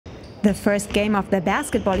The first game of the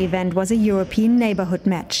basketball event was a European neighborhood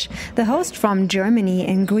match. The host from Germany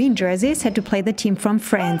in green jerseys had to play the team from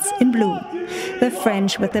France in blue. The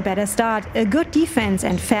French, with the better start, a good defense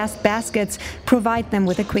and fast baskets, provide them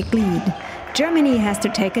with a quick lead. Germany has to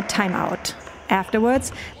take a timeout.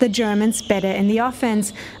 Afterwards, the Germans better in the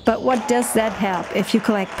offense, but what does that help if you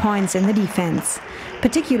collect points in the defense?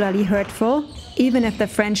 Particularly hurtful, even if the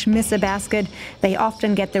French miss a basket, they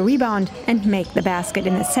often get the rebound and make the basket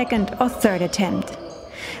in the second or third attempt.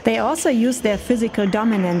 They also use their physical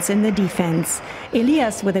dominance in the defense.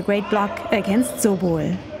 Elias with a great block against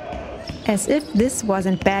Sobol. As if this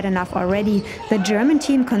wasn't bad enough already, the German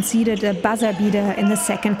team conceded a buzzer beater in the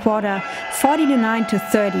second quarter,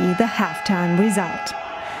 49-30, the halftime result.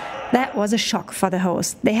 That was a shock for the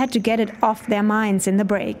host. They had to get it off their minds in the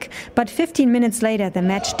break. But 15 minutes later, the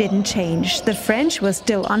match didn't change. The French were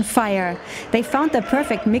still on fire. They found the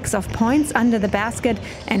perfect mix of points under the basket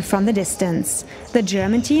and from the distance. The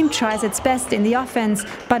German team tries its best in the offense,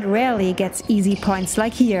 but rarely gets easy points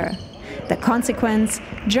like here. The consequence,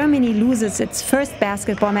 Germany loses its first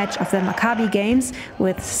basketball match of the Maccabi Games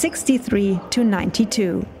with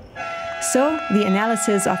 63-92. So, the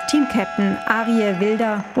analysis of team captain Arie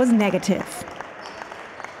Wilder was negative.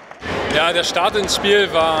 Ja, der Start ins Spiel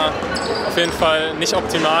war auf jeden Fall nicht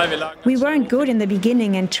optimal. We weren't good in the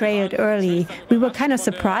beginning and trailed early. We were kind of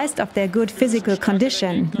surprised of their good physical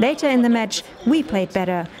condition. Later in the match, we played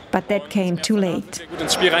better, but that came too late. Gut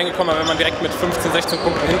ins Spiel reingekommen, aber wenn man direkt mit 15, 16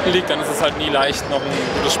 Punkten hinten liegt, dann ist es halt nie leicht, noch ein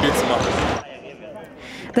gutes Spiel zu machen.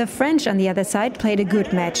 The French, on the other side, played a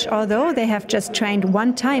good match, although they have just trained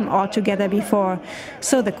one time altogether before.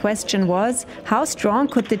 So the question was, how strong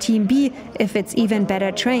could the team be if it's even better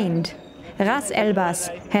trained? Ras Elbas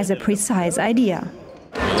has a precise idea.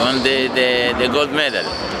 We won the gold medal.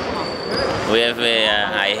 We have,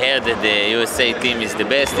 I heard that the USA team is the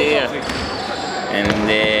best here, and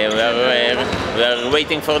we are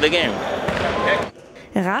waiting for the game.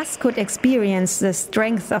 Ras could experience the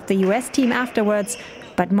strength of the US team afterwards,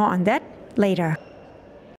 but more on that later.